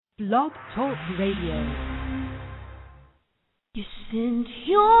Blog Talk Radio. You sent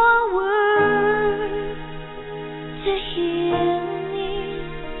your word to heal me,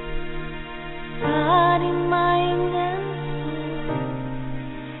 body, mind, and soul.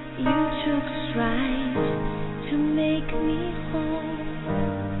 You took strides to make me whole.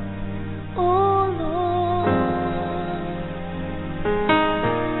 Oh Lord,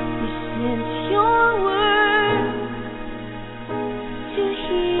 you sent your word to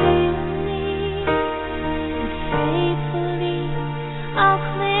heal me, and faithfully I'll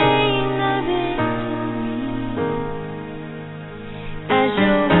claim the victory, as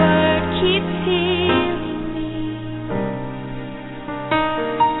your word keeps healing me.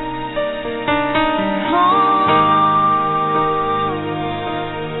 Oh,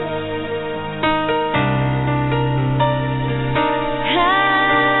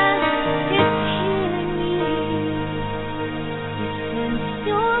 as it's healing me, you sent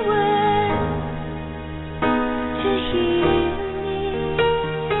your word to heal me,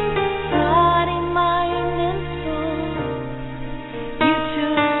 body, mind, and soul. You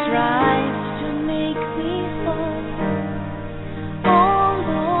took strides to make me whole. Oh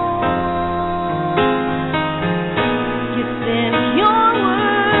Lord, you sent your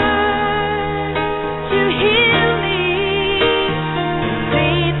word to heal me.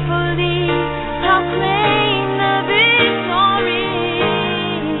 Faithfully I'll claim the victory.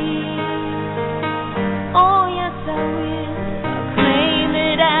 Oh yes, I will. I'll claim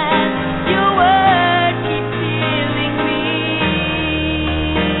it as your word keeps healing me.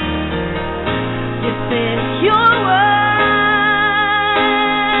 You sent your word.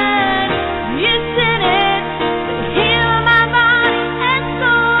 You sent it to heal my body and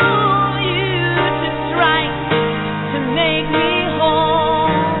soul. You took stripes to make me whole.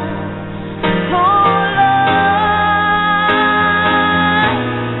 Oh Lord,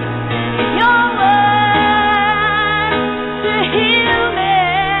 your word to heal me.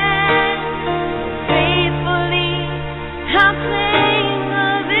 Faithfully I'll claim the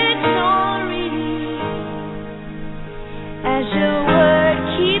victory, as your word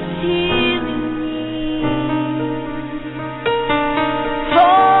keeps healing me.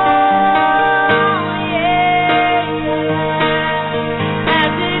 Oh yeah,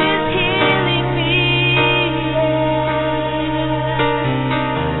 as it is healing me.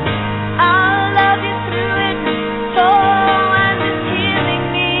 I'll love you through it. Oh, as it's healing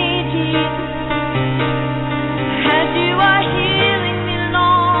me, Jesus, as you are healing me,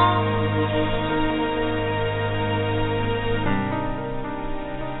 Lord.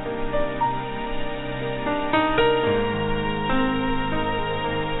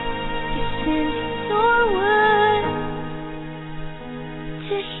 You sent your word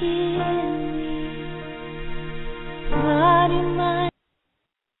to heal me, body, mind.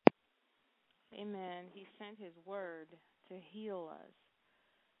 Amen. He sent his word to heal us.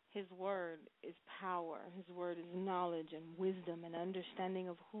 His word is power. His word is knowledge and wisdom and understanding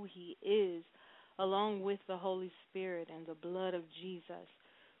of who he is, along with the Holy Spirit and the blood of Jesus.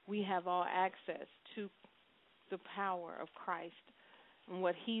 We have all access to the power of Christ and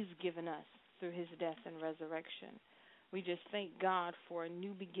what he's given us through his death and resurrection. We just thank God for a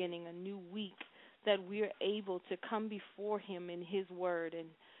new beginning, a new week, that we're able to come before him in his word and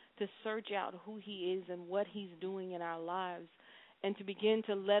to search out who he is and what he's doing in our lives, and to begin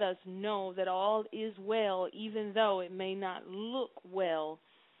to let us know that all is well, even though it may not look well.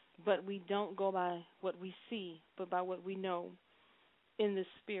 But we don't go by what we see, but by what we know in the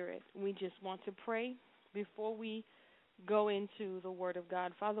Spirit. We just want to pray before we go into the Word of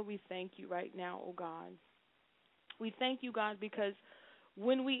God. Father, we thank you right now, oh God. We thank you, God, because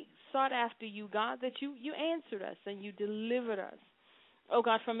when we sought after you, God, that you answered us and you delivered us, oh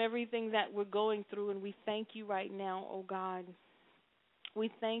God, from everything that we're going through. And we thank you right now, oh God. We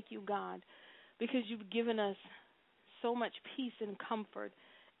thank you, God, because you've given us so much peace and comfort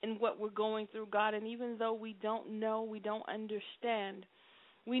in what we're going through, God. And even though we don't know, we don't understand,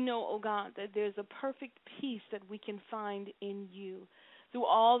 we know, oh God, that there's a perfect peace that we can find in you. Through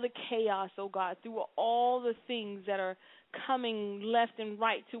all the chaos, oh God, through all the things that are coming left and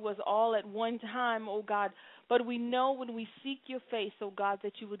right to us all at one time, oh God. But we know when we seek your face, oh God,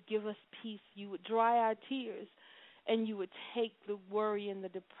 that you would give us peace. You would dry our tears, and you would take the worry and the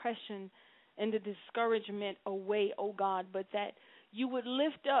depression and the discouragement away, oh God. But that you would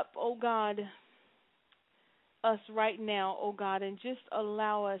lift up, oh God, us right now, oh God, and just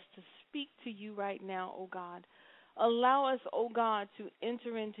allow us to speak to you right now, oh God. Allow us, oh God, to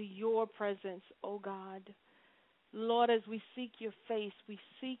enter into your presence, oh God. Lord, as we seek your face, we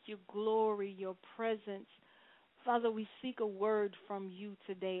seek your glory, your presence. Father, we seek a word from you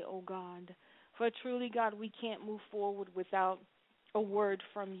today, O God. For truly, God, we can't move forward without a word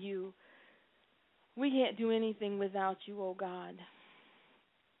from you. We can't do anything without you, O God.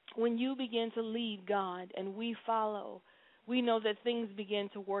 When you begin to lead, God, and we follow, we know that things begin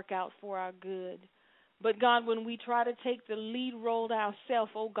to work out for our good. But God, when we try to take the lead role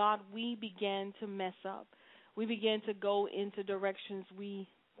ourselves, oh God, we begin to mess up. We begin to go into directions we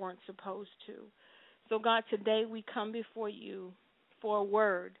weren't supposed to. So God, today we come before you for a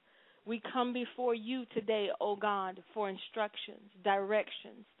word. We come before you today, oh God, for instructions,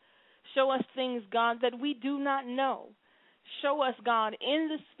 directions. Show us things, God, that we do not know. Show us, God, in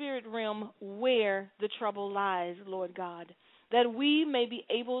the spirit realm where the trouble lies, Lord God, that we may be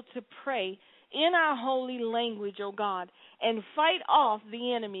able to pray in our holy language, oh God, and fight off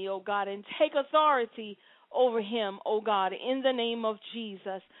the enemy, oh God, and take authority over him, oh God, in the name of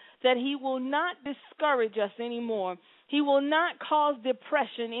Jesus, that he will not discourage us anymore. He will not cause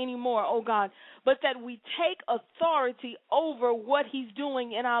depression anymore, oh God, but that we take authority over what he's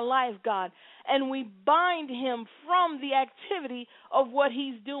doing in our life, God, and we bind him from the activity of what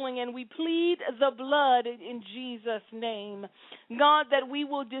he's doing, and we plead the blood in Jesus' name. God, that we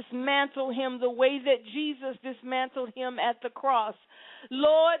will dismantle him the way that Jesus dismantled him at the cross.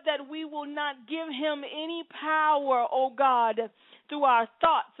 Lord, that we will not give him any power, oh God, through our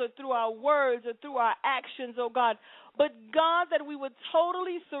thoughts or through our words or through our actions, oh God, but God, that we would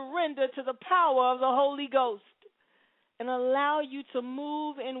totally surrender to the power of the Holy Ghost and allow you to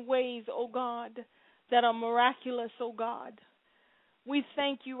move in ways, oh God, that are miraculous, oh God. We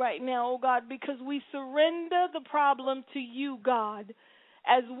thank you right now, oh God, because we surrender the problem to you, God,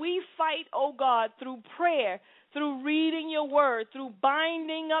 as we fight, oh God, through prayer, through reading your word, through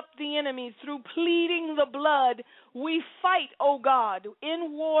binding up the enemies, through pleading the blood. We fight, oh God,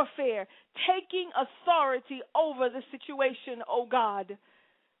 in warfare, taking authority over the situation, oh God.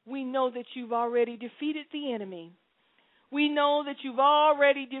 We know that you've already defeated the enemy. We know that you've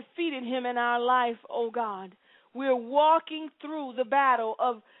already defeated him in our life, oh God. We're walking through the battle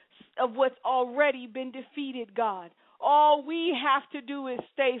of what's already been defeated, God. All we have to do is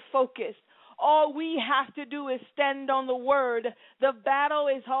stay focused. All we have to do is stand on the word. The battle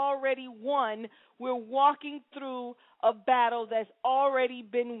is already won. We're walking through a battle that's already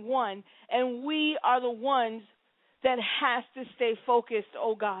been won, and we are the ones that has to stay focused.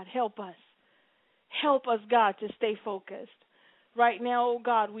 Oh God, help us. Help us, God, to stay focused. Right now, oh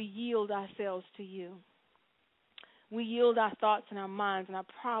God, we yield ourselves to you. We yield our thoughts and our minds and our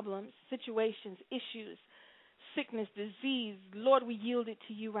problems, situations, issues, sickness, disease. Lord, we yield it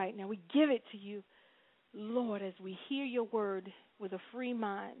to you right now. We give it to you, Lord, as we hear your word with a free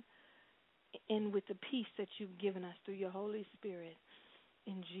mind and with the peace that you've given us through your Holy Spirit.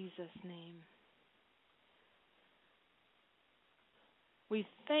 In Jesus' name. We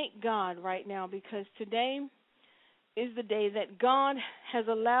thank God right now because today is the day that God has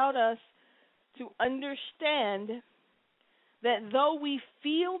allowed us to understand that though we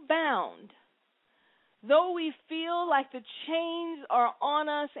feel bound, though we feel like the chains are on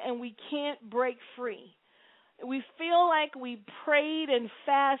us and we can't break free, we feel like we prayed and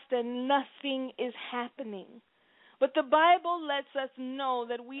fasted and nothing is happening. But the Bible lets us know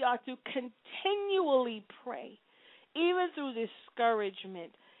that we are to continually pray, even through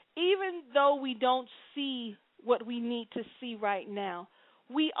discouragement, even though we don't see what we need to see right now.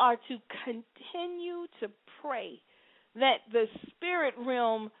 We are to continue to pray that the spirit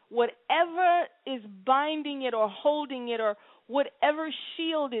realm, whatever is binding it or holding it or whatever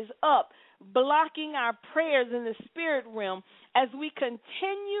shield is up, blocking our prayers in the spirit realm, as we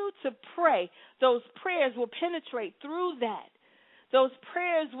continue to pray, those prayers will penetrate through that. Those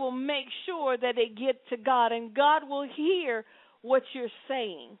prayers will make sure that they get to God, and God will hear what you're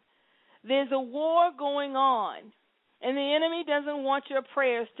saying. There's a war going on, and the enemy doesn't want your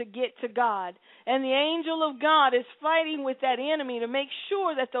prayers to get to God. And the angel of God is fighting with that enemy to make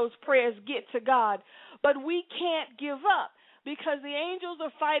sure that those prayers get to God. But we can't give up because the angels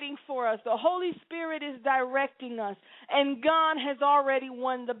are fighting for us. The Holy Spirit is directing us, and God has already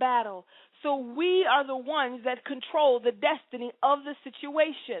won the battle. So we are the ones that control the destiny of the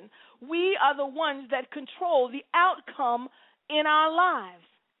situation. We are the ones that control the outcome in our lives.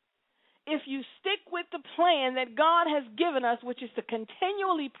 If you stick with the plan that God has given us, which is to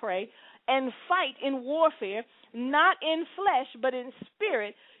continually pray and fight in warfare, not in flesh but in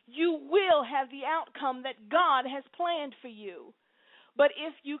spirit, you will have the outcome that God has planned for you. But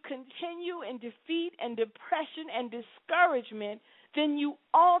if you continue in defeat and depression and discouragement, then you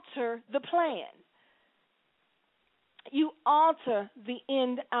alter the plan. You alter the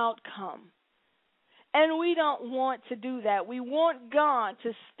end outcome. And we don't want to do that. We want God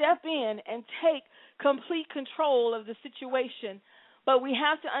to step in and take complete control of the situation. But we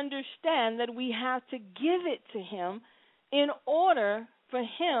have to understand that we have to give it to Him in order for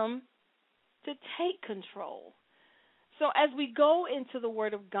Him to take control. So as we go into the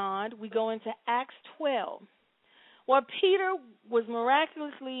Word of God, we go into Acts 12, where Peter was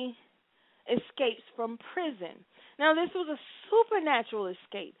miraculously escaped from prison. Now, this was a supernatural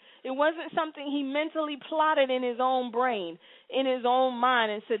escape. It wasn't something he mentally plotted in his own brain, in his own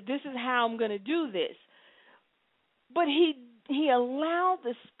mind, and said, this is how I'm going to do this. But he allowed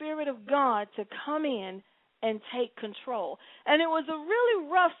the Spirit of God to come in and take control. And it was a really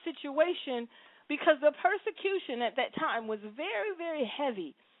rough situation because the persecution at that time was very, very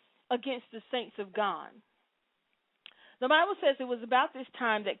heavy against the saints of God. The Bible says it was about this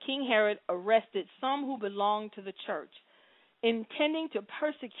time that King Herod arrested some who belonged to the church, intending to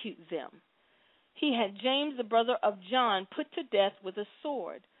persecute them. He had James, the brother of John, put to death with a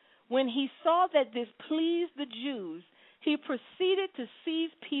sword. When he saw that this pleased the Jews, he proceeded to seize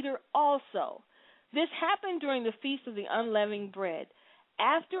Peter also. This happened during the Feast of the Unleavened Bread.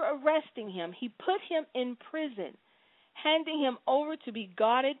 After arresting him, he put him in prison, handing him over to be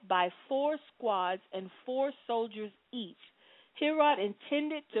guarded by 4 squads and 4 soldiers each. Herod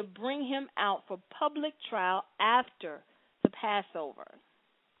intended to bring him out for public trial after the Passover.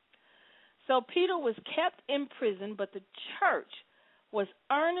 So Peter was kept in prison, but the church was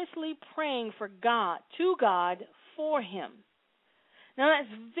earnestly praying to God for him. Now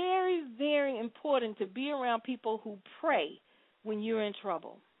that's very, very important to be around people who pray when you're in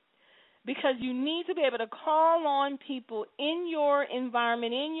trouble. Because you need to be able to call on people in your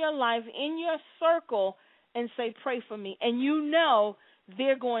environment, in your life, in your circle, and say, pray for me. And you know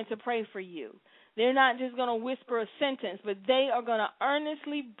they're going to pray for you. They're not just going to whisper a sentence, but they are going to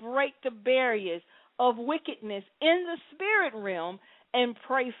earnestly break the barriers of wickedness in the spirit realm and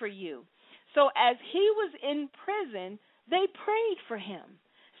pray for you. So as he was in prison, they prayed for him.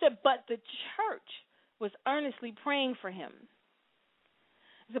 But the church was earnestly praying for him.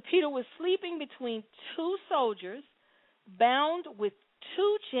 So Peter was sleeping between 2 soldiers, bound with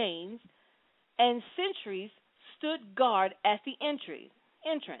 2 chains, and sentries stood guard at the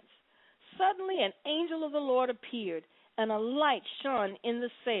entrance. Suddenly an angel of the Lord appeared, and a light shone in the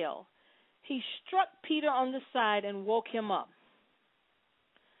cell. He struck Peter on the side and woke him up.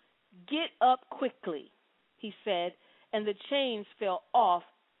 Get up quickly, he said, and the chains fell off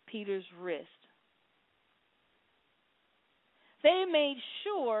Peter's wrist. They made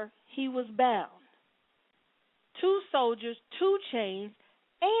sure he was bound. 2 soldiers, 2 chains,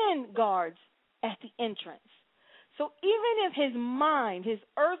 and guards at the entrance. So even if his mind, his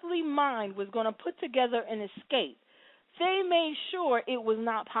earthly mind, was going to put together an escape, they made sure it was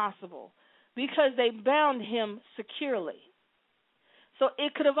not possible because they bound him securely. So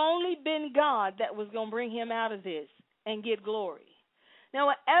it could have only been God that was going to bring him out of this and get glory. Now,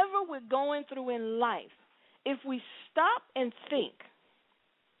 whatever we're going through in life, if we stop and think,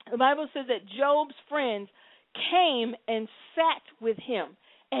 the Bible says that Job's friends came and sat with him,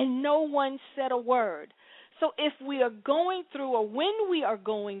 and no one said a word. So if we are going through, or when we are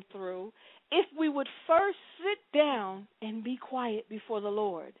going through, if we would first sit down and be quiet before the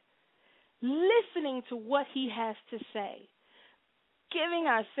Lord, listening to what he has to say, giving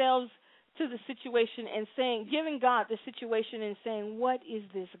ourselves to the situation and saying, giving God the situation and saying, what is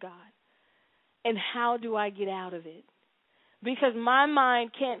this, God? And how do I get out of it? Because my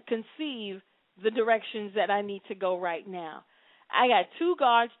mind can't conceive the directions that I need to go right now. I got 2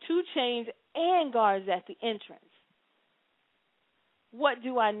 guards, 2 chains, and guards at the entrance. What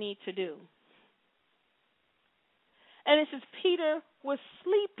do I need to do? And it says Peter was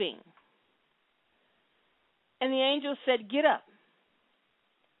sleeping. And the angel said, get up.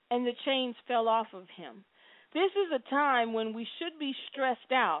 And the chains fell off of him. This is a time when we should be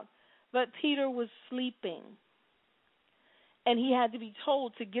stressed out, but Peter was sleeping. And he had to be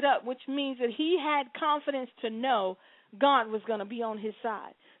told to get up, which means that he had confidence to know God was going to be on his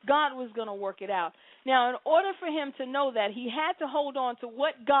side. God was going to work it out. Now, in order for him to know that, he had to hold on to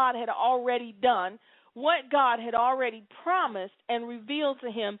what God had already done, what God had already promised and revealed to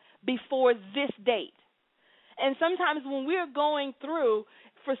him before this date. And sometimes when we're going through,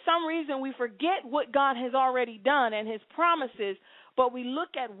 for some reason we forget what God has already done and his promises, but we look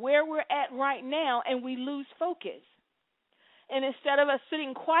at where we're at right now and we lose focus. And instead of us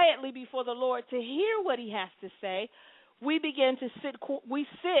sitting quietly before the Lord to hear what he has to say, we begin to sit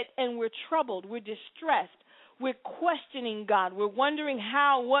and we're troubled, we're distressed, we're questioning God, we're wondering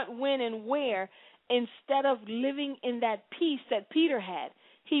how, what, when, and where, instead of living in that peace that Peter had.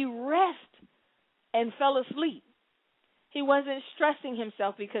 He rested and fell asleep. He wasn't stressing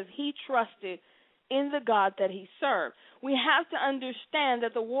himself because he trusted in the God that he served. We have to understand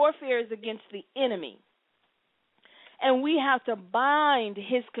that the warfare is against the enemy. And we have to bind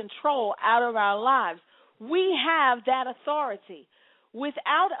his control out of our lives. We have that authority.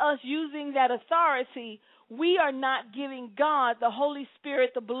 Without us using that authority, we are not giving God, the Holy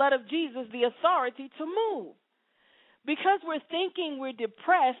Spirit, the blood of Jesus, the authority to move. Because we're thinking we're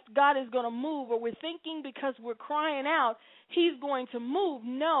depressed, God is going to move, or we're thinking because we're crying out, he's going to move.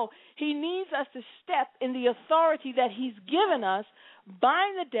 No, he needs us to step in the authority that he's given us,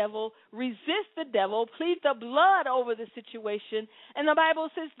 bind the devil, resist the devil, plead the blood over the situation, and the Bible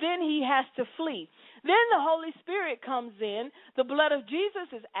says then he has to flee. Then the Holy Spirit comes in, the blood of Jesus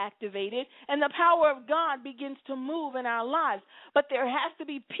is activated, and the power of God begins to move in our lives. But there has to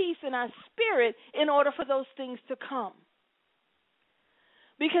be peace in our spirit in order for those things to come.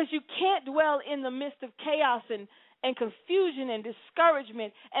 Because you can't dwell in the midst of chaos and confusion and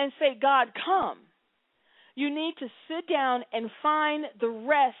discouragement and say, God, come. You need to sit down and find the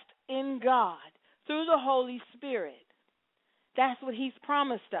rest in God through the Holy Spirit. That's what he's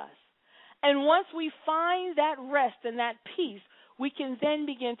promised us. And once we find that rest and that peace, we can then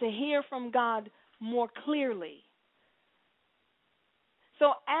begin to hear from God more clearly.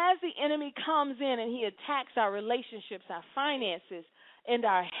 So as the enemy comes in and he attacks our relationships, our finances, and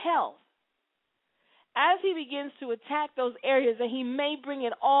our health, as he begins to attack those areas, and he may bring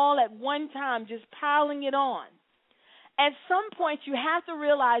it all at one time, just piling it on, at some point you have to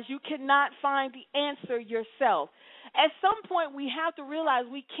realize you cannot find the answer yourself. At some point we have to realize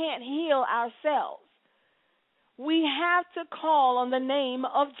we can't heal ourselves. We have to call on the name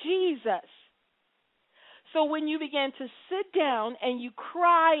of Jesus. So when you begin to sit down and you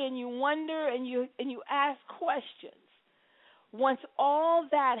cry and you wonder and you ask questions, once all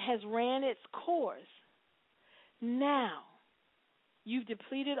that has ran its course, now you've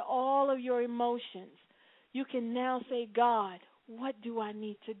depleted all of your emotions. You can now say, God, what do I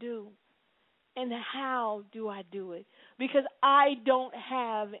need to do? And how do I do it? Because I don't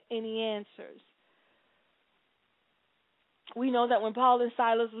have any answers. We know that when Paul and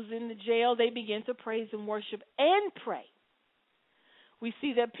Silas was in the jail, they began to praise and worship and pray. We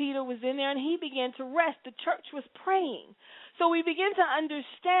see that Peter was in there and he began to rest. The church was praying. So we begin to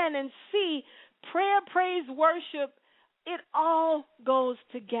understand and see prayer, praise, worship, it all goes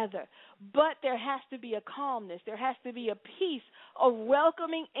together. But there has to be a calmness. There has to be a peace of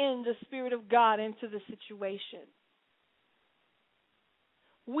welcoming in the Spirit of God into the situation.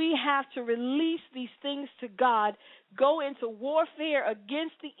 We have to release these things to God, go into warfare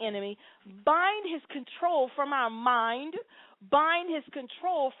against the enemy, bind his control from our mind, bind his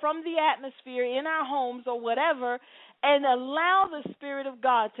control from the atmosphere in our homes or whatever, and allow the Spirit of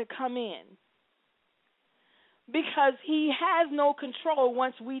God to come in. Because he has no control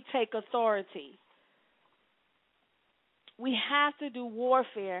once we take authority. We have to do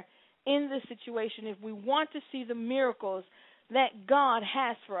warfare in this situation if we want to see the miracles that God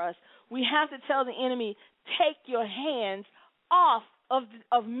has for us. We have to tell the enemy, take your hands off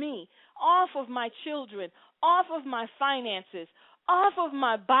of me, off of my children, off of my finances, off of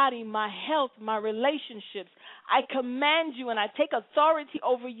my body, my health, my relationships. I command you and I take authority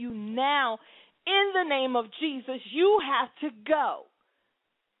over you now. In the name of Jesus, you have to go.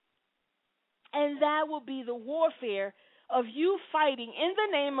 And that will be the warfare of you fighting in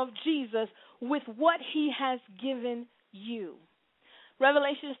the name of Jesus with what he has given you.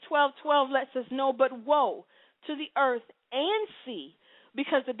 Revelations 12:12 lets us know, but woe to the earth and sea,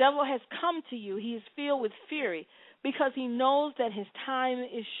 because the devil has come to you. He is filled with fury, because he knows that his time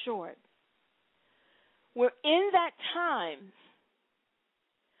is short. We're in that time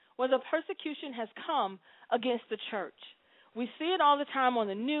where the persecution has come against the church. We see it all the time on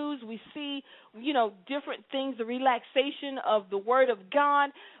the news. We see, different things, the relaxation of the word of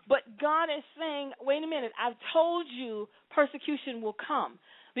God. But God is saying, wait a minute, I've told you persecution will come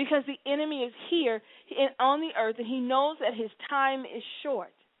because the enemy is here on the earth and he knows that his time is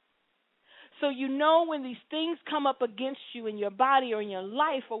short. So when these things come up against you in your body or in your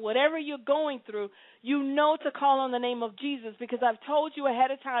life or whatever you're going through, you know to call on the name of Jesus because I've told you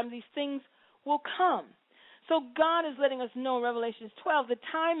ahead of time these things will come. So God is letting us know in Revelation 12, the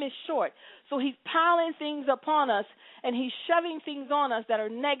time is short. So he's piling things upon us and he's shoving things on us that are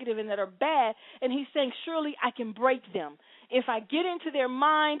negative and that are bad. And he's saying, surely I can break them. If I get into their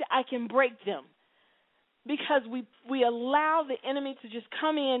mind, I can break them. Because we allow the enemy to just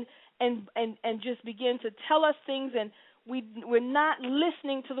come in and just begin to tell us things, and we're not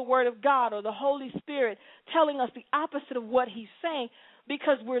listening to the Word of God or the Holy Spirit telling us the opposite of what he's saying.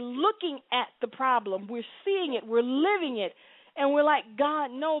 because we're looking at the problem. We're seeing it. We're living it. And we're like,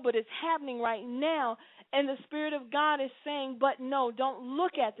 God, no, but it's happening right now. And the Spirit of God is saying, but no, don't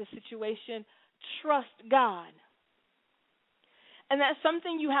look at the situation. Trust God. And that's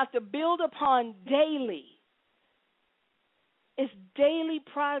something you have to build upon daily. It's daily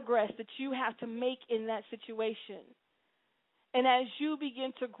progress that you have to make in that situation. And as you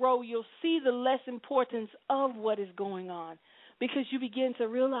begin to grow, you'll see the less importance of what is going on, because you begin to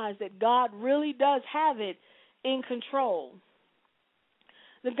realize that God really does have it in control.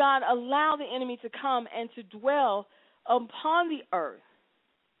 That God allowed the enemy to come and to dwell upon the earth.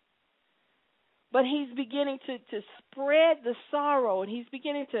 But he's beginning to spread the sorrow, and he's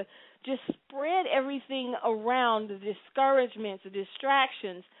beginning to just spread everything around, the discouragements, the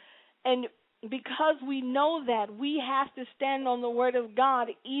distractions. And because we know that, we have to stand on the Word of God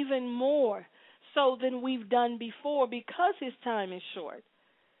even more so than we've done before, because his time is short.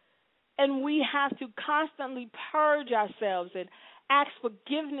 And we have to constantly purge ourselves and ask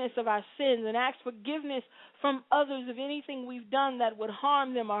forgiveness of our sins and ask forgiveness from others of anything we've done that would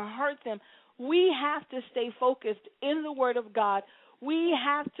harm them or hurt them. We have to stay focused in the Word of God. We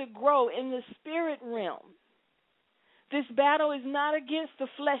have to grow in the spirit realm. This battle is not against the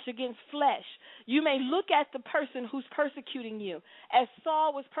flesh, against flesh. You may look at the person who's persecuting you, as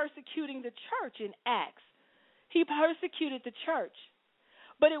Saul was persecuting the church in Acts. He persecuted the church.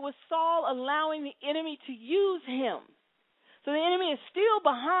 But it was Saul allowing the enemy to use him. So the enemy is still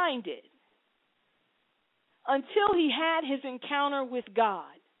behind it until he had his encounter with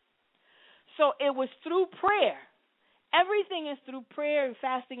God. So it was through prayer. Everything is through prayer and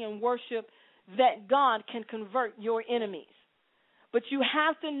fasting and worship that God can convert your enemies. But you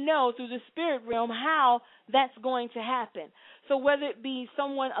have to know through the spirit realm how that's going to happen. So whether it be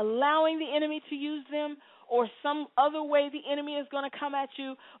someone allowing the enemy to use them or some other way the enemy is going to come at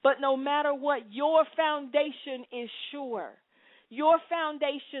you, but no matter what, your foundation is sure. Your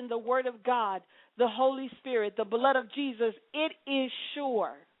foundation, the Word of God, the Holy Spirit, the blood of Jesus, it is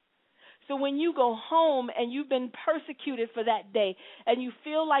sure. So when you go home and you've been persecuted for that day and you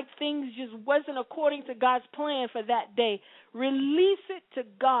feel like things just wasn't according to God's plan for that day, release it to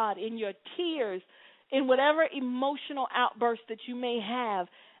God in your tears, in whatever emotional outburst that you may have,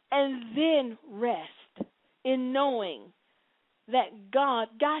 and then rest in knowing that God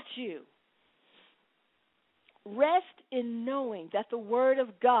got you. Rest in knowing that the Word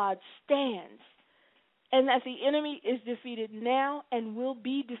of God stands, and that the enemy is defeated now and will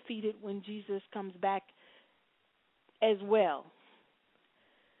be defeated when Jesus comes back as well.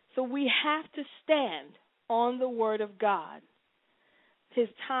 So we have to stand on the Word of God. His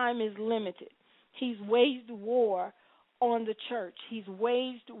time is limited. He's waged war on the church. He's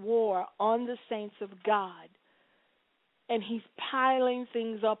waged war on the saints of God. And he's piling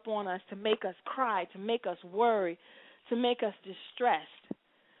things up on us to make us cry, to make us worry, to make us distressed.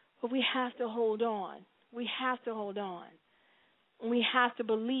 But we have to hold on. We have to hold on. We have to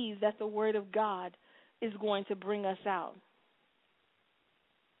believe that the Word of God is going to bring us out.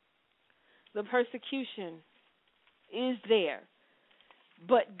 The persecution is there,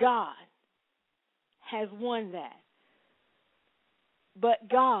 but God has won that. But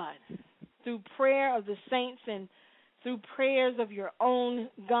God, through prayer of the saints and through prayers of your own,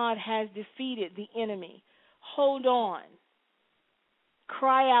 God has defeated the enemy. Hold on.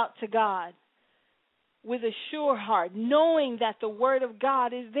 Cry out to God with a sure heart, knowing that the Word of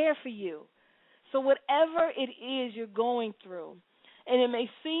God is there for you. So whatever it is you're going through, and it may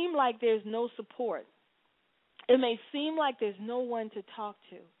seem like there's no support, it may seem like there's no one to talk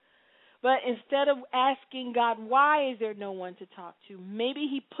to, but instead of asking God, why is there no one to talk to, maybe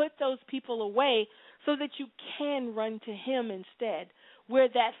he put those people away so that you can run to him instead, where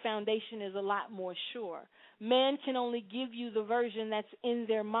that foundation is a lot more sure. Man can only give you the version that's in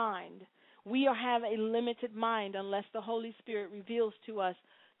their mind. We have a limited mind unless the Holy Spirit reveals to us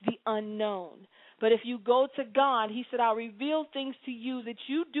the unknown. But if you go to God, he said, I'll reveal things to you that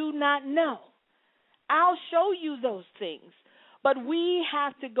you do not know. I'll show you those things. But we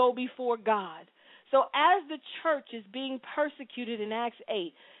have to go before God. So as the church is being persecuted in Acts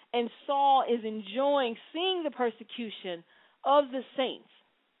 8, and Saul is enjoying seeing the persecution of the saints,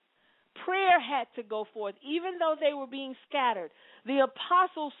 prayer had to go forth. Even though they were being scattered, the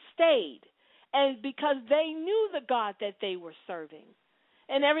apostles stayed, and because they knew the God that they were serving.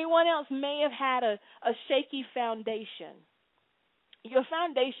 And everyone else may have had a shaky foundation. Your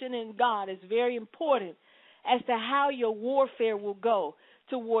foundation in God is very important as to how your warfare will go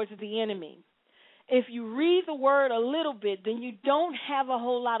towards the enemy. If you read the Word a little bit, then you don't have a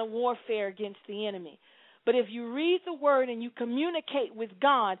whole lot of warfare against the enemy. But if you read the word and you communicate with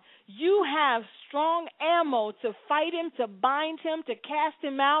God, you have strong ammo to fight him, to bind him, to cast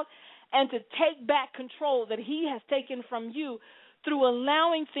him out, and to take back control that he has taken from you through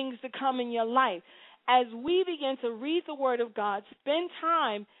allowing things to come in your life. As we begin to read the word of God, spend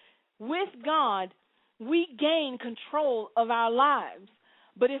time with God, we gain control of our lives.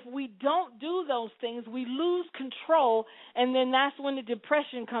 But if we don't do those things, we lose control, and then that's when the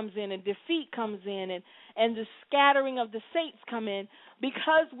depression comes in and defeat comes in and the scattering of the saints come in,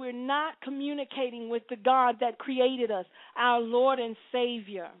 because we're not communicating with the God that created us, our Lord and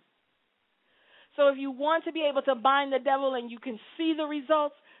Savior. So if you want to be able to bind the devil and you can see the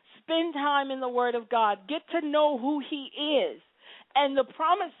results, spend time in the Word of God. Get to know who he is and the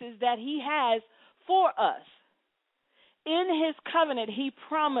promises that he has for us. In his covenant, he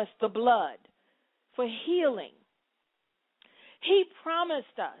promised the blood for healing. He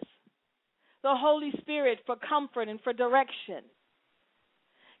promised us the Holy Spirit for comfort and for direction.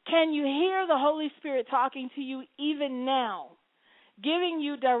 Can you hear the Holy Spirit talking to you even now, giving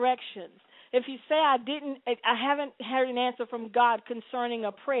you directions? If you say, I haven't heard an answer from God concerning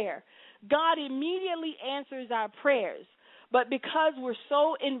a prayer, God immediately answers our prayers. But because we're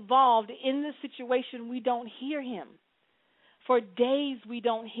so involved in the situation, we don't hear him. For days we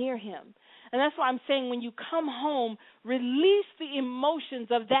don't hear him. And that's why I'm saying when you come home, release the emotions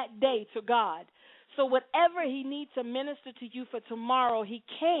of that day to God. So whatever he needs to minister to you for tomorrow, he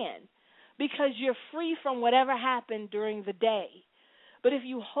can, because you're free from whatever happened during the day. But if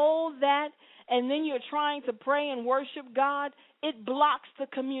you hold that and then you're trying to pray and worship God, it blocks the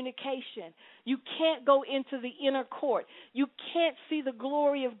communication. You can't go into the inner court. You can't see the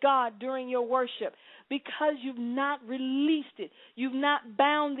glory of God during your worship because you've not released it. You've not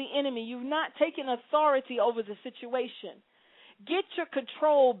bound the enemy. You've not taken authority over the situation. Get your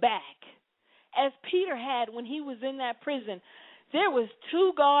control back. As Peter had when he was in that prison, there was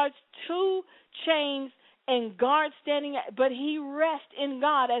 2 guards, 2 chains, and guards standing, but he rested in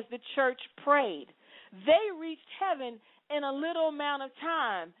God as the church prayed. They reached heaven in a little amount of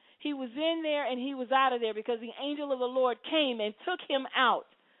time. He was in there and he was out of there because the angel of the Lord came and took him out.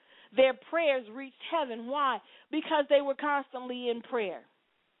 Their prayers reached heaven. Why? Because they were constantly in prayer.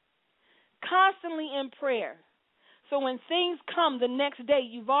 Constantly in prayer. So when things come the next day,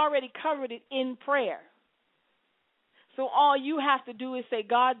 you've already covered it in prayer. So all you have to do is say,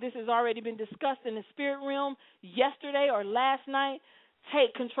 God, this has already been discussed in the spirit realm yesterday or last night.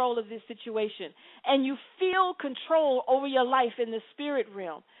 Take control of this situation. And you feel control over your life in the spirit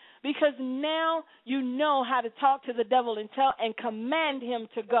realm, because now you know how to talk to the devil and command him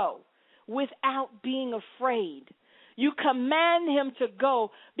to go without being afraid. You command him to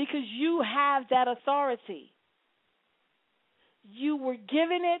go because you have that authority. You were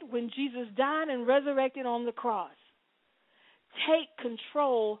given it when Jesus died and resurrected on the cross. Take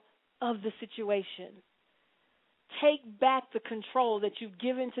control of the situation. Take back the control that you've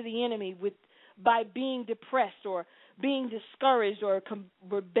given to the enemy by being depressed or being discouraged or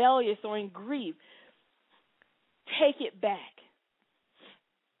rebellious or in grief. Take it back.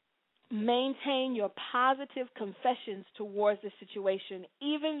 Maintain your positive confessions towards the situation,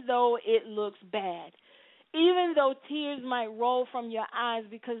 even though it looks bad, even though tears might roll from your eyes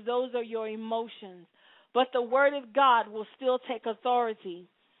because those are your emotions. But the word of God will still take authority.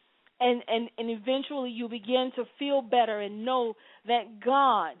 And eventually you begin to feel better and know that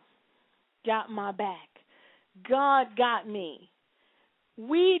God got my back. God got me.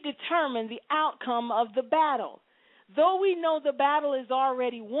 We determine the outcome of the battle. Though we know the battle is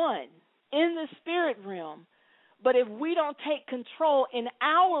already won in the spirit realm, but if we don't take control in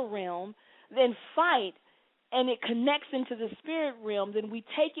our realm, then fight, and it connects into the spirit realm, then we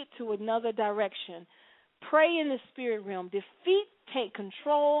take it to another direction. Pray in the spirit realm. Defeat, take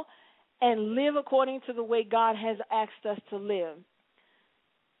control, and live according to the way God has asked us to live.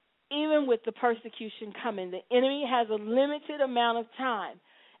 Even with the persecution coming, the enemy has a limited amount of time,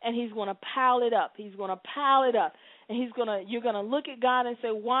 and he's going to pile it up. He's going to pile it up, and you're going to look at God and say,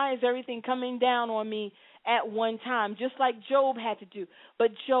 why is everything coming down on me at one time? Just like Job had to do.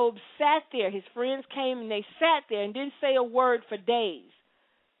 But Job sat there. His friends came, and they sat there and didn't say a word for days.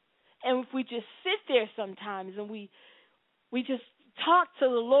 And if we just sit there sometimes and we just talk to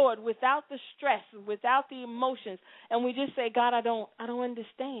the Lord without the stress, without the emotions, and we just say, God, I don't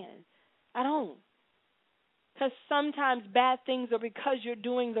understand. I don't. Because sometimes bad things are because you're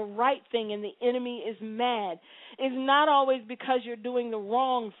doing the right thing and the enemy is mad. It's not always because you're doing the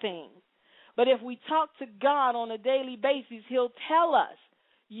wrong thing. But if we talk to God on a daily basis, he'll tell us,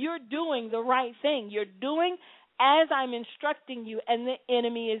 you're doing the right thing. You're doing as I'm instructing you, and the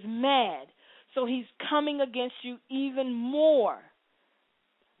enemy is mad. So he's coming against you even more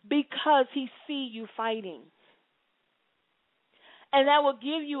because he see you fighting. And that will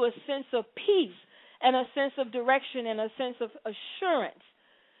give you a sense of peace and a sense of direction and a sense of assurance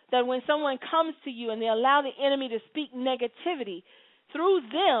that when someone comes to you and they allow the enemy to speak negativity through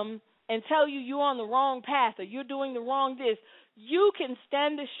them and tell you you're on the wrong path or you're doing the wrong this, you can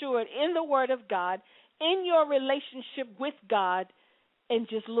stand assured in the Word of God, in your relationship with God, and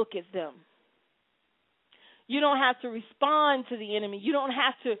just look at them. You don't have to respond to the enemy. You don't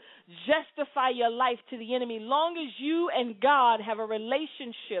have to justify your life to the enemy. Long as you and God have a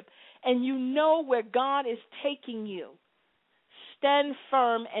relationship and you know where God is taking you, stand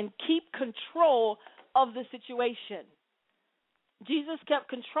firm and keep control of the situation. Jesus kept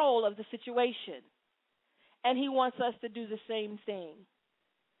control of the situation, and he wants us to do the same thing.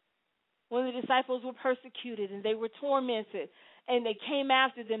 When the disciples were persecuted and they were tormented and they came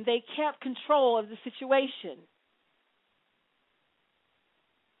after them, they kept control of the situation.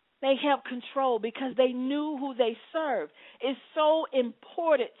 They kept control because they knew who they served. It's so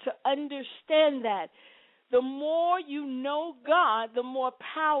important to understand that. The more you know God, the more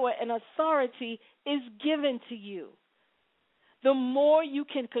power and authority is given to you. The more you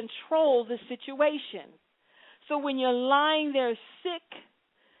can control the situation. So when you're lying there sick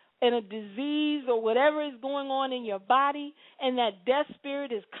in a disease or whatever is going on in your body, and that death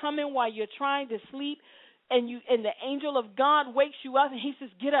spirit is coming while you're trying to sleep, and the angel of God wakes you up and he says,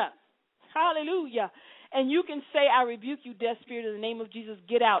 get up. Hallelujah. And you can say, I rebuke you, death spirit, in the name of Jesus.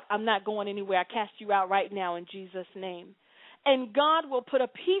 Get out. I'm not going anywhere. I cast you out right now in Jesus' name. And God will put a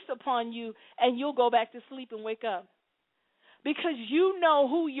peace upon you, and you'll go back to sleep and wake up. Because you know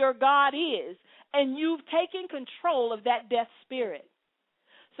who your God is, and you've taken control of that death spirit.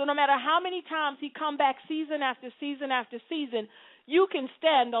 So no matter how many times he come back season after season after season, you can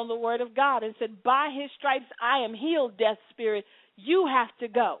stand on the word of God and say, by his stripes I am healed, death spirit. You have to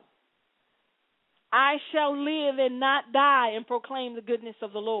go. I shall live and not die and proclaim the goodness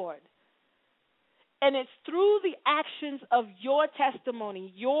of the Lord. And it's through the actions of your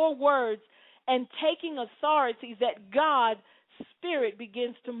testimony, your words, and taking authority that God's Spirit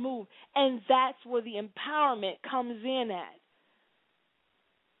begins to move. And that's where the empowerment comes in at.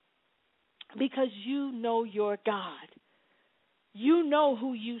 Because you know your God. You know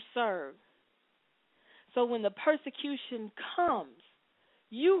who you serve. So when the persecution comes,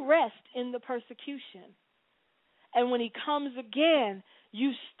 you rest in the persecution. And when he comes again,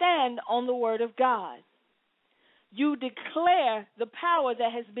 you stand on the word of God. You declare the power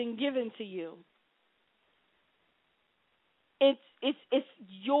that has been given to you. It's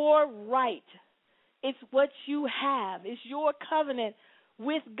your right. It's what you have. It's your covenant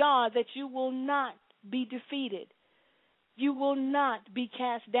with God that you will not be defeated. You will not be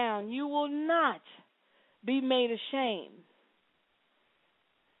cast down. You will not be made ashamed.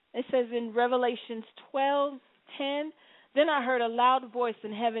 It says in Revelations 12:10, then I heard a loud voice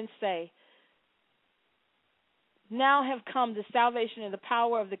in heaven say, now have come the salvation and the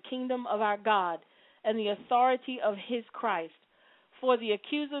power of the kingdom of our God and the authority of his Christ. For the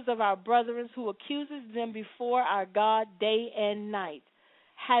accusers of our brethren who accuses them before our God day and night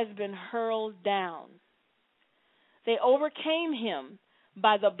has been hurled down. They overcame him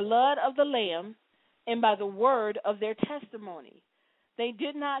by the blood of the Lamb and by the word of their testimony. They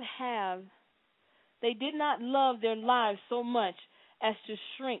did not love their lives so much as to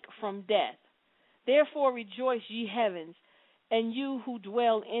shrink from death. Therefore rejoice, ye heavens, and you who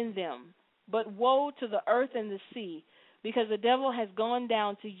dwell in them. But woe to the earth and the sea, because the devil has gone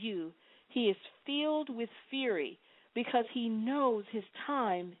down to you. He is filled with fury, because he knows his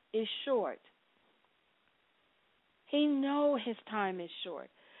time is short. He knows his time is short.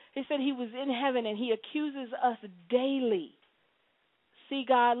 He said he was in heaven, and he accuses us daily. See,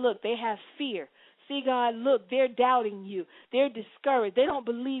 God, look, they have fear. See, God, look, they're doubting you. They're discouraged. They don't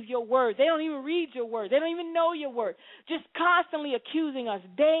believe your word. They don't even read your word. They don't even know your word. Just constantly accusing us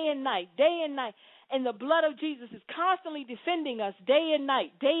day and night, day and night. And the blood of Jesus is constantly defending us day and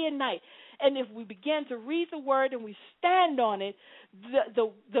night, day and night. And if we begin to read the word and we stand on it,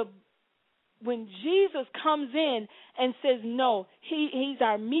 when Jesus comes in and says, no, he's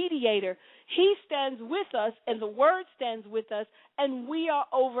our mediator, he stands with us and the word stands with us, and we are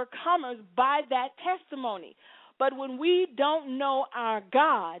overcomers by that testimony. But when we don't know our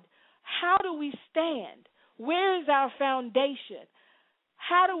God, how do we stand? Where is our foundation?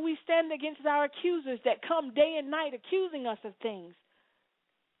 How do we stand against our accusers that come day and night accusing us of things?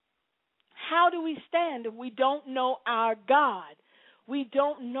 How do we stand if we don't know our God? We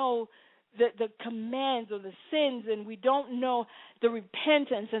don't know the commands or the sins, and we don't know the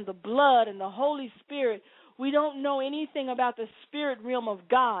repentance and the blood and the Holy Spirit. We don't know anything about the spirit realm of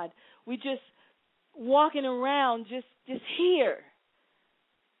God. We just walking around just here,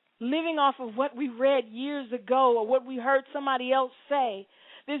 living off of what we read years ago or what we heard somebody else say.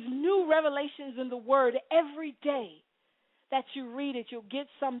 There's new revelations in the Word every day that you read it. You'll get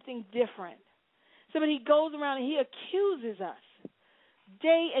something different. So when he goes around and he accuses us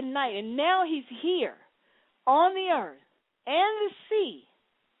day and night, and now he's here on the earth and the sea,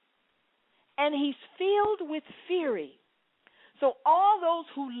 and he's filled with fury. So all those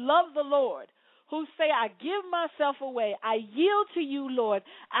who love the Lord, who say, I give myself away, I yield to you, Lord,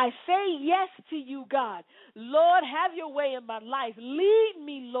 I say yes to you, God. Lord, have your way in my life. Lead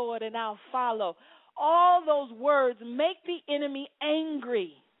me, Lord, and I'll follow. All those words make the enemy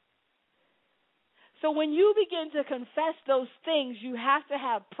angry. So when you begin to confess those things, you have to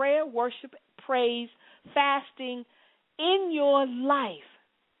have prayer, worship, praise, fasting in your life.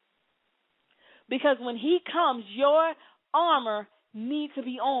 Because when he comes, your armor needs to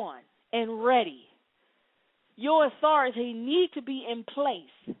be on and ready. Your authority needs to be in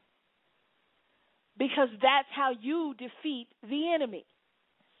place. Because that's how you defeat the enemy.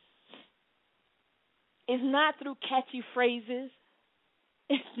 It's not through catchy phrases.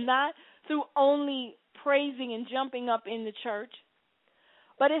 It's not through only praising and jumping up in the church.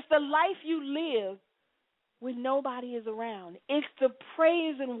 But it's the life you live when nobody is around. It's the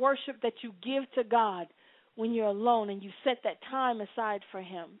praise and worship that you give to God when you're alone and you set that time aside for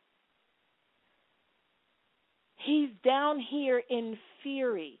him. He's down here in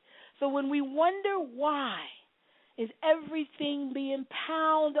fury. So when we wonder why is everything being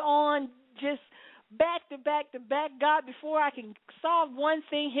piled on just back to back to back, God, before I can solve one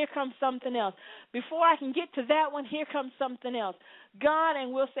thing, here comes something else. Before I can get to that one, here comes something else. God,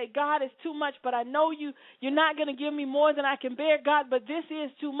 and we'll say, God, it's too much, but I know you're not going to give me more than I can bear, God, but this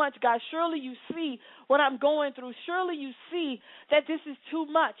is too much, God. Surely you see what I'm going through. Surely you see that this is too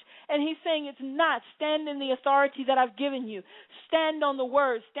much. And he's saying it's not. Stand in the authority that I've given you. Stand on the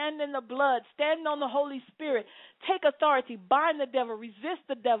word. Stand in the blood. Stand on the Holy Spirit. Take authority. Bind the devil. Resist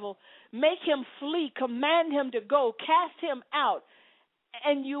the devil. Make him flee. Command him to go. Cast him out.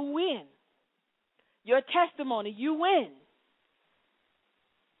 And you win. Your testimony, you win.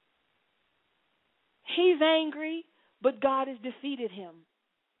 He's angry, but God has defeated him.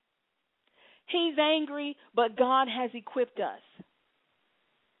 He's angry, but God has equipped us.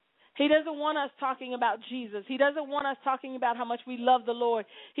 He doesn't want us talking about Jesus. He doesn't want us talking about how much we love the Lord.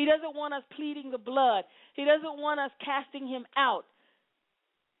 He doesn't want us pleading the blood. He doesn't want us casting him out.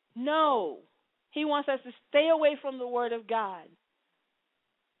 No. He wants us to stay away from the Word of God.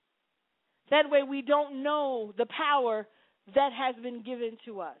 That way we don't know the power that has been given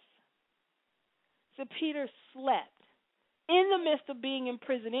to us. So Peter slept in the midst of being in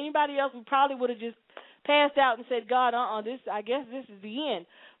prison. Anybody else probably would have just passed out and said, God, I guess this is the end.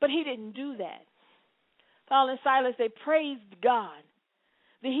 But he didn't do that. Paul and Silas, they praised God.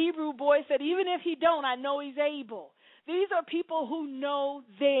 The Hebrew boy said, even if he don't, I know he's able. These are people who know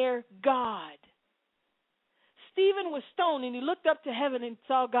their God. Stephen was stoned and he looked up to heaven and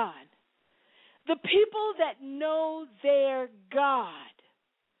saw God. The people that know their God.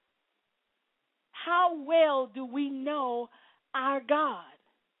 How well do we know our God?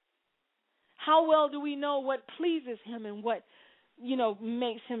 How well do we know what pleases him and what,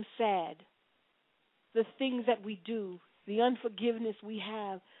 makes him sad? The things that we do, the unforgiveness we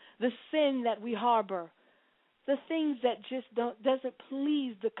have, the sin that we harbor, the things that just doesn't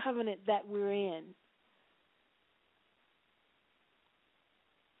please the covenant that we're in.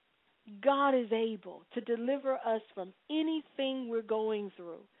 God is able to deliver us from anything we're going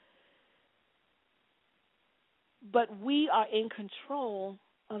through. But we are in control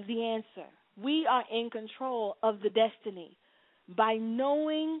of the answer. We are in control of the destiny. By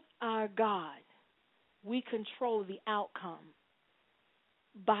knowing our God, we control the outcome.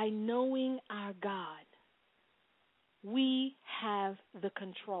 By knowing our God, we have the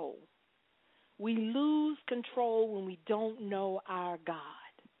control. We lose control when we don't know our God.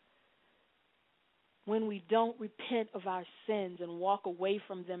 When we don't repent of our sins and walk away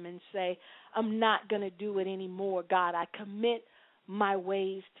from them and say, I'm not going to do it anymore, God, I commit my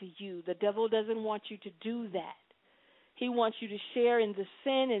ways to you. The devil doesn't want you to do that. He wants you to share in the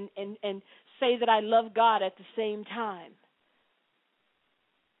sin and say that I love God at the same time.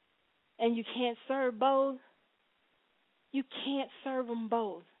 And you can't serve both. You can't serve them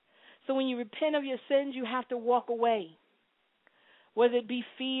both. So when you repent of your sins, you have to walk away. Whether it be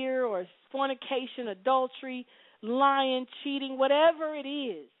fear or fornication, adultery, lying, cheating, whatever it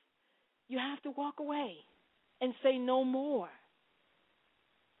is, you have to walk away and say no more.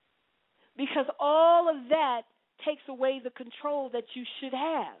 Because all of that takes away the control that you should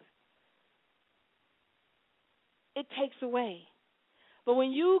have. It takes away. But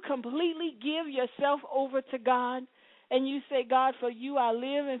when you completely give yourself over to God and you say, God, for you I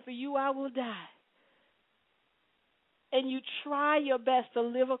live and for you I will die, and you try your best to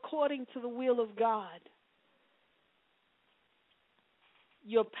live according to the will of God,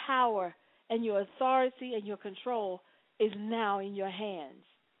 your power and your authority and your control is now in your hands.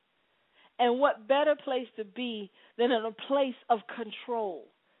 And what better place to be than in a place of control,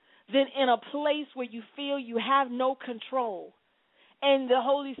 than in a place where you feel you have no control. And the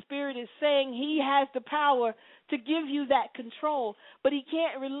Holy Spirit is saying He has the power to give you that control, but He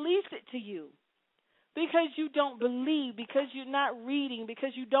can't release it to you because you don't believe, because you're not reading,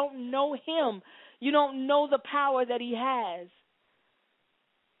 because you don't know Him. You don't know the power that He has.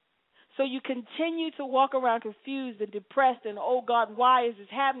 So you continue to walk around confused and depressed and, oh God, why is this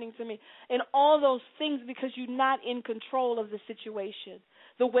happening to me? And all those things because you're not in control of the situation,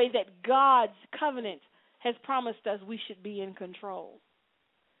 the way that God's covenant has promised us we should be in control.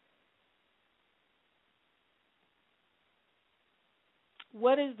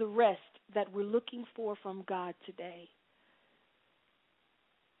 What is the rest that we're looking for from God today?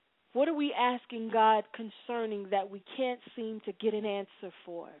 What are we asking God concerning that we can't seem to get an answer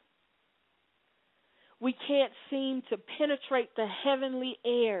for? We can't seem to penetrate the heavenly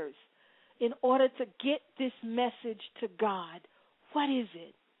airs in order to get this message to God. What is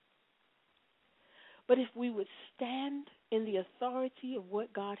it? But if we would stand in the authority of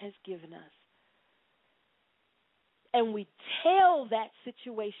what God has given us, and we tell that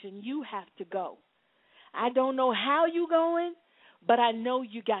situation, you have to go. I don't know how you're going, but I know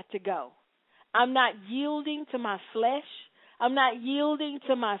you got to go. I'm not yielding to my flesh. I'm not yielding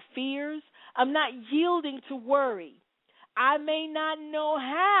to my fears. I'm not yielding to worry. I may not know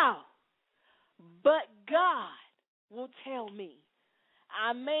how, but God will tell me.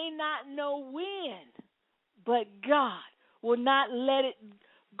 I may not know when, but God will not let it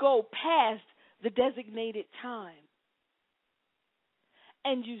go past the designated time.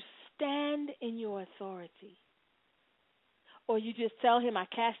 And you stand in your authority. Or you just tell Him, I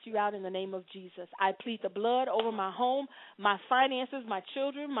cast you out in the name of Jesus. I plead the blood over my home, my finances, my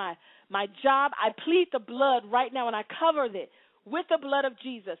children, my job. I plead the blood right now, and I cover it with the blood of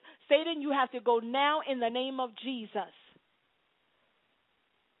Jesus. Satan, you have to go now in the name of Jesus.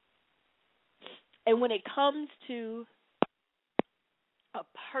 And when it comes to a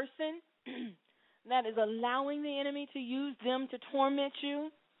person that is allowing the enemy to use them to torment you,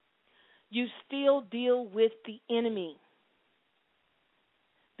 you still deal with the enemy.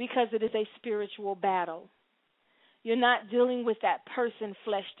 Because it is a spiritual battle. You're not dealing with that person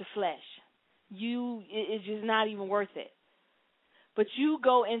flesh to flesh. It's just not even worth it. But you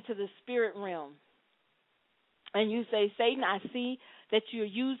go into the spirit realm and you say, Satan, I see that you're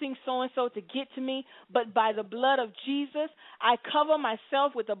using so-and-so to get to me, but by the blood of Jesus, I cover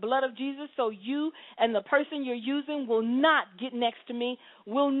myself with the blood of Jesus so you and the person you're using will not get next to me,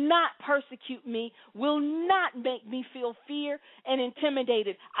 will not persecute me, will not make me feel fear and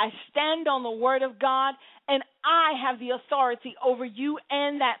intimidated. I stand on the word of God, and I have the authority over you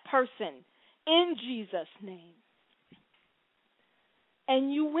and that person in Jesus' name.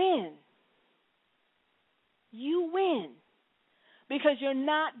 And you win. You win. Because you're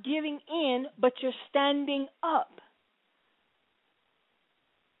not giving in, but you're standing up.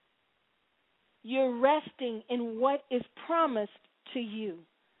 You're resting in what is promised to you.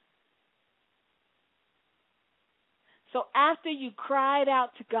 So after you cried out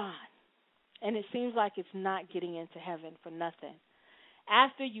to God, and it seems like it's not getting into heaven for nothing,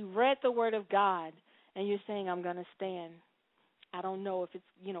 after you read the word of God and you're saying, I'm going to stand. I don't know if it's,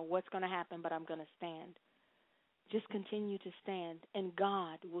 what's going to happen, but I'm going to stand. Just continue to stand, and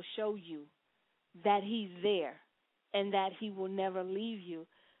God will show you that He's there and that He will never leave you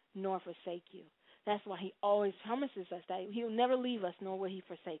nor forsake you. That's why He always promises us that He'll never leave us nor will He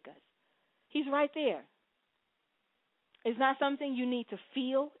forsake us. He's right there. It's not something you need to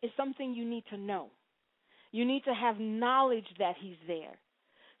feel. It's something you need to know. You need to have knowledge that He's there.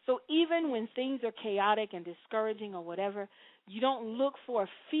 So even when things are chaotic and discouraging or whatever, you don't look for a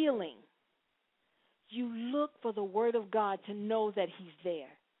feeling. You look for the word of God to know that He's there.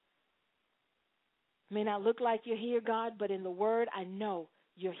 It may not look like you're here, God, but in the word, I know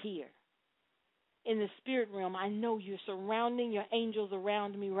you're here. In the spirit realm, I know you're surrounding your angels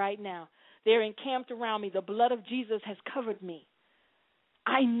around me right now. They're encamped around me. The blood of Jesus has covered me.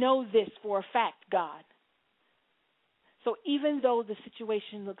 I know this for a fact, God. So even though the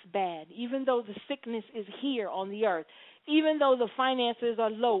situation looks bad, even though the sickness is here on the earth, even though the finances are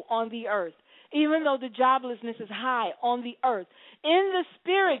low on the earth, even though the joblessness is high on the earth, in the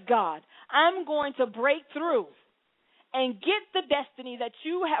spirit, God, I'm going to break through and get the destiny that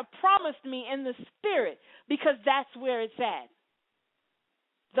you have promised me in the spirit, because that's where it's at.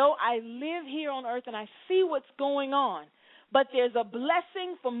 Though I live here on earth and I see what's going on, but there's a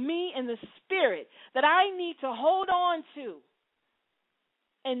blessing for me in the spirit that I need to hold on to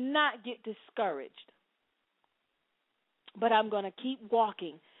and not get discouraged. But I'm going to keep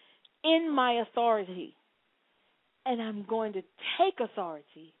walking in my authority, and I'm going to take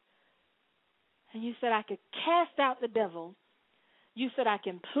authority. And you said I could cast out the devil. You said I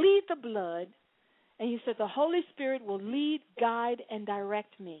can plead the blood. And you said the Holy Spirit will lead, guide, and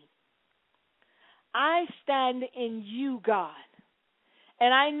direct me. I stand in you, God.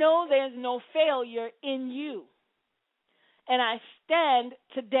 And I know there's no failure in you. And I stand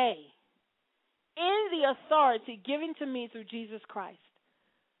today in the authority given to me through Jesus Christ,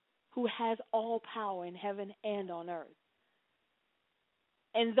 who has all power in heaven and on earth.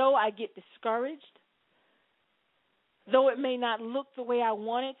 And though I get discouraged, though it may not look the way I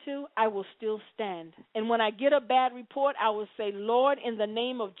want it to, I will still stand. And when I get a bad report, I will say, Lord, in the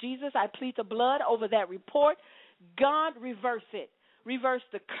name of Jesus, I plead the blood over that report. God, reverse it. Reverse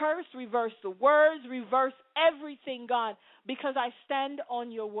the curse, reverse the words, reverse everything, God, because I stand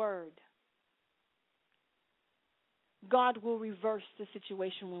on your word. God will reverse the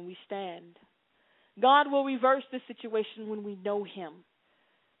situation when we stand. God will reverse the situation when we know him.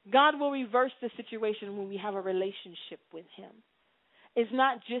 God will reverse the situation when we have a relationship with him. It's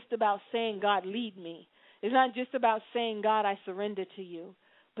not just about saying, God, lead me. It's not just about saying, God, I surrender to you.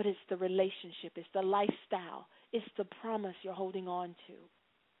 But it's the relationship. It's the lifestyle. It's the promise you're holding on to.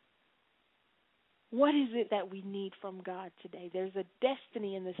 What is it that we need from God today? There's a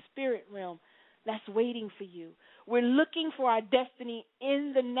destiny in the spirit realm that's waiting for you. We're looking for our destiny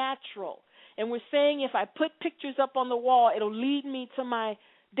in the natural. And we're saying, if I put pictures up on the wall, it'll lead me to my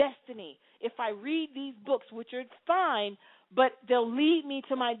destiny. If I read these books, which are fine, but they'll lead me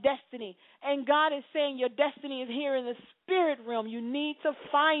to my destiny. And God is saying your destiny is here in the spirit realm. You need to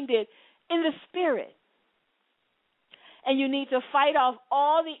find it in the spirit. And you need to fight off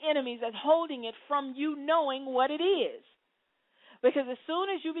all the enemies that's holding it from you knowing what it is. Because as soon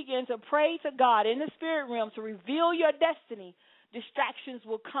as you begin to pray to God in the spirit realm to reveal your destiny, distractions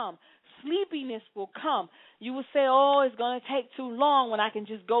will come. Sleepiness will come. You will say, oh, it's going to take too long when I can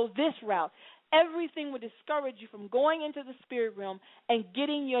just go this route. Everything will discourage you from going into the spirit realm and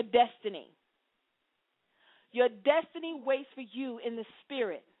getting your destiny. Your destiny waits for you in the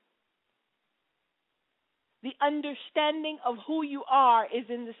spirit. The understanding of who you are is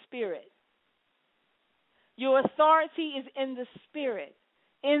in the spirit. Your authority is in the spirit,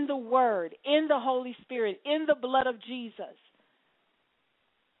 in the word, in the Holy Spirit, in the blood of Jesus.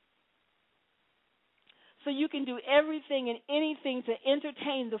 So you can do everything and anything to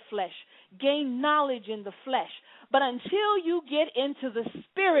entertain the flesh, gain knowledge in the flesh. But until you get into the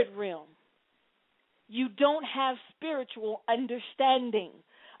spirit realm, you don't have spiritual understanding.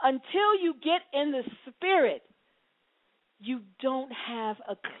 Until you get in the spirit, you don't have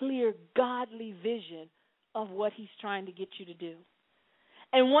a clear godly vision of what he's trying to get you to do.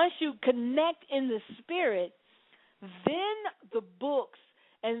 And once you connect in the spirit, then the books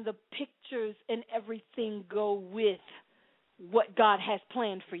and the pictures and everything go with what God has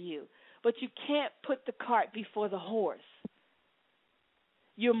planned for you. But you can't put the cart before the horse.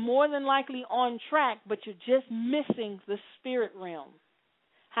 You're more than likely on track, but you're just missing the spirit realm.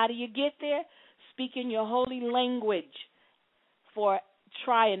 How do you get there? Speak in your holy language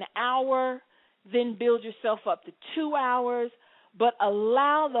try an hour, then build yourself up to 2 hours, but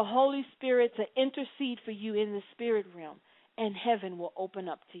allow the Holy Spirit to intercede for you in the spirit realm, and heaven will open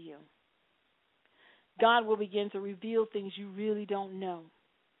up to you. God will begin to reveal things you really don't know.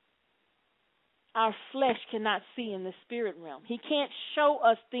 Our flesh cannot see in the spirit realm. He can't show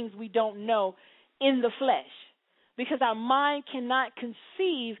us things we don't know in the flesh because our mind cannot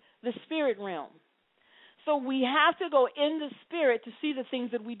conceive the spirit realm. So we have to go in the spirit to see the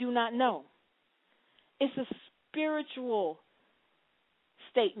things that we do not know. It's a spiritual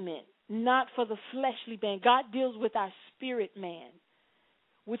statement, not for the fleshly man. God deals with our spirit man,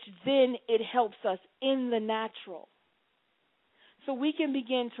 which then it helps us in the natural. So we can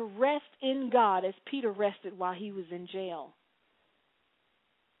begin to rest in God as Peter rested while he was in jail.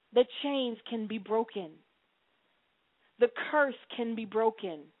 The chains can be broken. The curse can be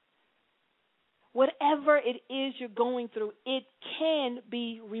broken. Whatever it is you're going through, it can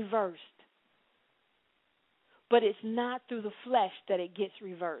be reversed. But it's not through the flesh that it gets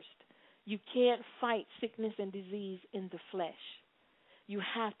reversed. You can't fight sickness and disease in the flesh. You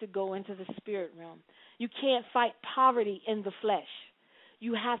have to go into the spirit realm. You can't fight poverty in the flesh.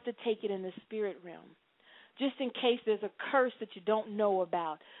 You have to take it in the spirit realm. Just in case there's a curse that you don't know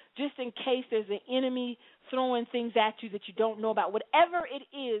about. Just in case there's an enemy throwing things at you that you don't know about. Whatever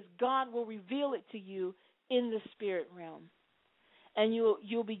it is, God will reveal it to you in the spirit realm. And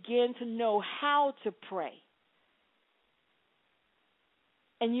you'll begin to know how to pray.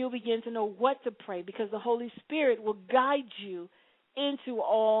 And you'll begin to know what to pray, because the Holy Spirit will guide you into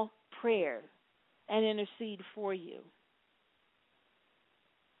all prayer and intercede for you.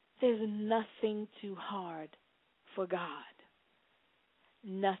 There's nothing too hard for God.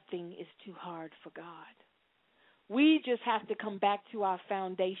 Nothing is too hard for God. We just have to come back to our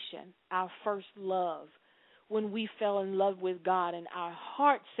foundation, our first love, when we fell in love with God and our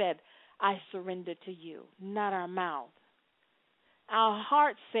heart said, I surrender to you, not our mouth. Our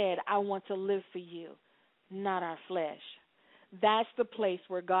heart said, I want to live for you, not our flesh. That's the place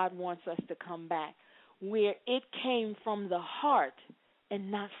where God wants us to come back, where it came from the heart and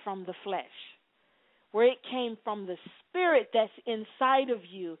not from the flesh, where it came from the spirit that's inside of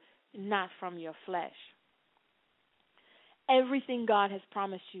you, not from your flesh. Everything God has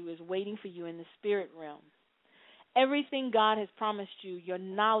promised you is waiting for you in the spirit realm. Everything God has promised you, your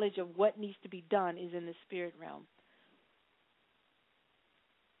knowledge of what needs to be done, is in the spirit realm.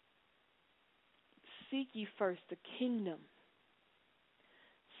 Seek ye first the kingdom.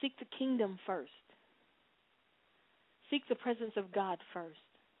 Seek the kingdom first. Seek the presence of God first.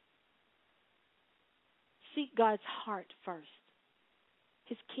 Seek God's heart first,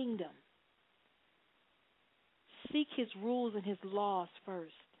 His kingdom. Seek His rules and His laws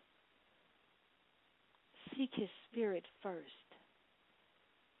first. Seek His Spirit first,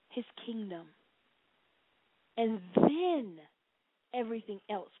 His kingdom. And then everything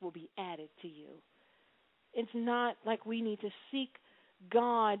else will be added to you. It's not like we need to seek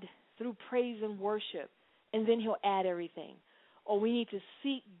God through praise and worship, and then He'll add everything. Or we need to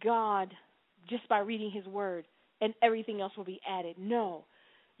seek God just by reading His Word, and everything else will be added. No.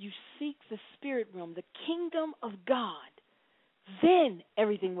 You seek the spirit realm, the kingdom of God. Then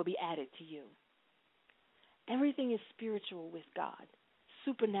everything will be added to you. Everything is spiritual with God,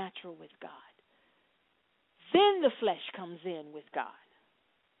 supernatural with God. Then the flesh comes in with God.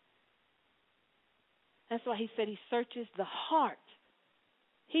 That's why He said He searches the heart.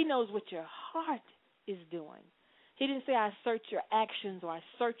 He knows what your heart is doing. He didn't say, I search your actions, or I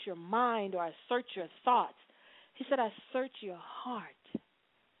search your mind, or I search your thoughts. He said, I search your heart.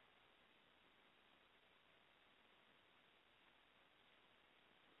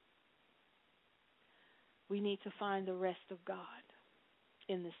 We need to find the rest of God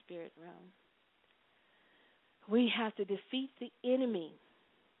in the spirit realm. We have to defeat the enemy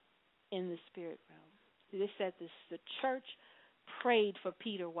in the spirit realm. They said this, the church prayed for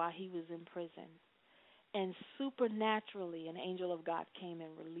Peter while he was in prison, and supernaturally an angel of God came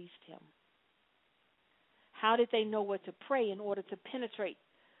and released him. How did they know what to pray in order to penetrate,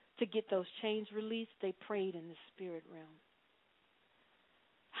 to get those chains released? They prayed in the spirit realm.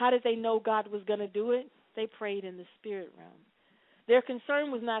 How did they know God was going to do it? They prayed in the spirit realm. Their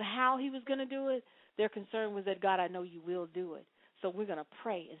concern was not how He was going to do it. Their concern was that, God, I know you will do it. So we're going to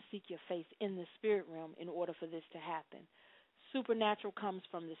pray and seek your face in the spirit realm in order for this to happen. Supernatural comes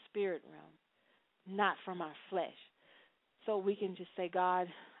from the spirit realm, not from our flesh. So we can just say, God,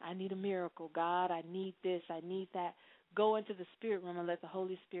 I need a miracle. God, I need this, I need that. Go into the spirit realm and let the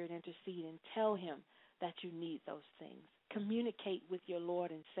Holy Spirit intercede and tell Him that you need those things. Communicate with your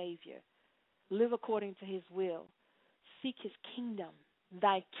Lord and Savior. Live according to His will. Seek His kingdom.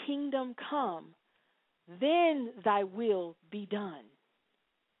 Thy kingdom come, then thy will be done.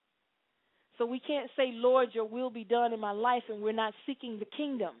 So we can't say, Lord, your will be done in my life, and we're not seeking the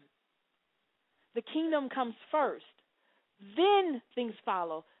kingdom. The kingdom comes first. Then things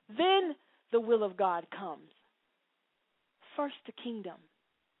follow. Then the will of God comes. First the kingdom.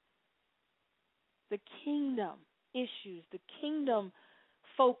 The kingdom issues, the kingdom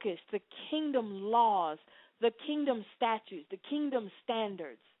focus, the kingdom laws, the kingdom statutes, the kingdom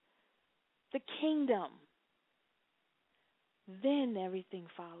standards, the kingdom. Then everything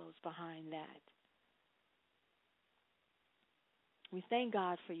follows behind that. We thank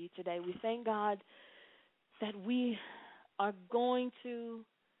God for you today. We thank God that we are going to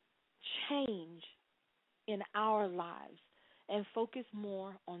change in our lives and focus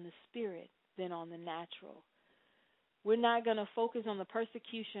more on the spirit than on the natural. We're not going to focus on the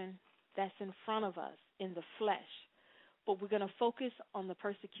persecution that's in front of us in the flesh, but we're going to focus on the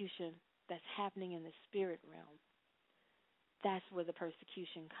persecution that's happening in the spirit realm. That's where the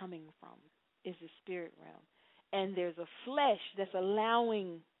persecution coming from, is the spirit realm. And there's a flesh that's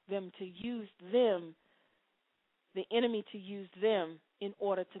allowing them to use them, the enemy to use them in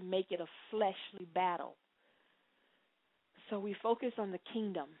order to make it a fleshly battle. So we focus on the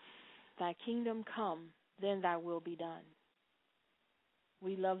kingdom. Thy kingdom come, then thy will be done.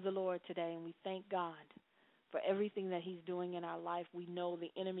 We love the Lord today, and we thank God for everything that he's doing in our life. We know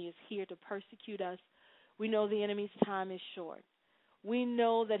the enemy is here to persecute us. We know the enemy's time is short. We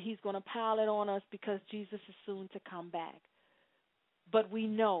know that he's going to pile it on us because Jesus is soon to come back. But we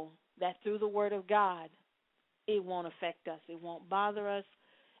know that through the word of God, it won't affect us. It won't bother us,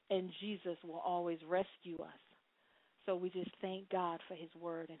 and Jesus will always rescue us. So we just thank God for his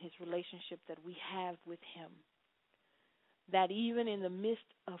word and his relationship that we have with him. That even in the midst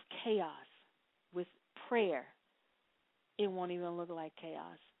of chaos, with prayer, it won't even look like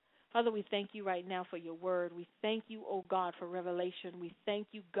chaos. Father, we thank you right now for your word. We thank you, oh God, for revelation. We thank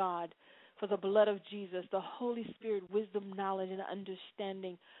you, God, for the blood of Jesus, the Holy Spirit, wisdom, knowledge, and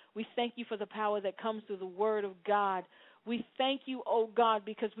understanding. We thank you for the power that comes through the word of God. We thank you, oh God,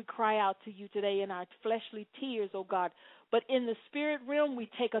 because we cry out to you today in our fleshly tears, oh God. But in the spirit realm, we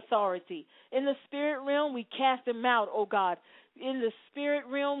take authority. In the spirit realm, we cast him out, oh God. In the spirit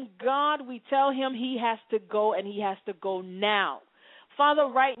realm, God, we tell him he has to go, and he has to go now. Father,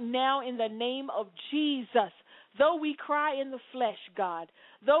 right now, in the name of Jesus, though we cry in the flesh, God,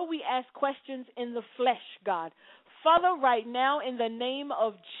 though we ask questions in the flesh, God, Father, right now, in the name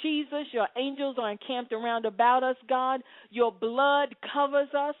of Jesus, your angels are encamped around about us, God. Your blood covers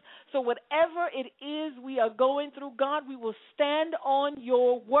us. So whatever it is we are going through, God, we will stand on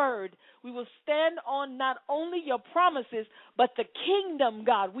your word. We will stand on not only your promises, but the kingdom,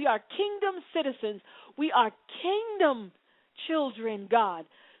 God. We are kingdom citizens. We are kingdom children, God.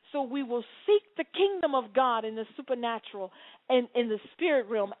 So we will seek the kingdom of God in the supernatural and in the spirit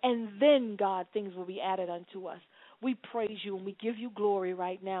realm, and then, God, things will be added unto us. We praise you and we give you glory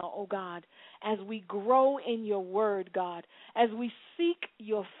right now, oh God, as we grow in your word, God, as we seek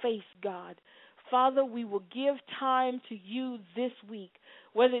your face, God. Father, we will give time to you this week,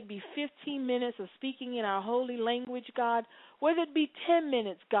 whether it be 15 minutes of speaking in our holy language, God, whether it be 10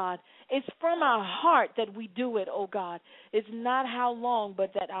 minutes, God. It's from our heart that we do it, oh God. It's not how long,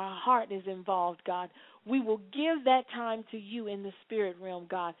 but that our heart is involved, God. We will give that time to you in the spirit realm,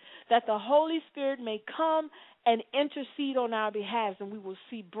 God, that the Holy Spirit may come and intercede on our behalf, and we will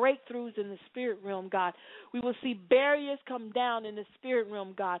see breakthroughs in the spirit realm, God. We will see barriers come down in the spirit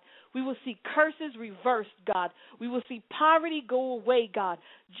realm, God. We will see curses reversed, God. We will see poverty go away, God.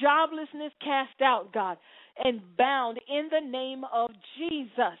 Joblessness cast out, God, and bound in the name of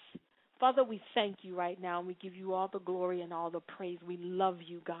Jesus. Father, we thank you right now, and we give you all the glory and all the praise. We love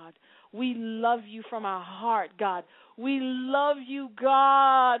you, God. We love you from our heart, God. We love you,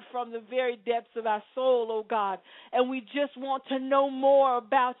 God, from the very depths of our soul, oh God. And we just want to know more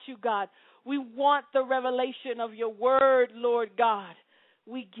about you, God. We want the revelation of your word, Lord God.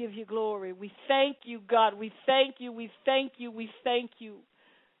 We give you glory. We thank you, God. We thank you. We thank you. We thank you.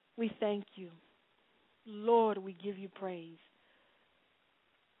 We thank you. Lord, we give you praise.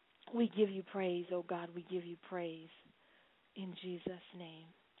 We give you praise, oh God. We give you praise. In Jesus' name,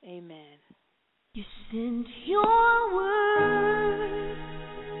 amen. You sent your word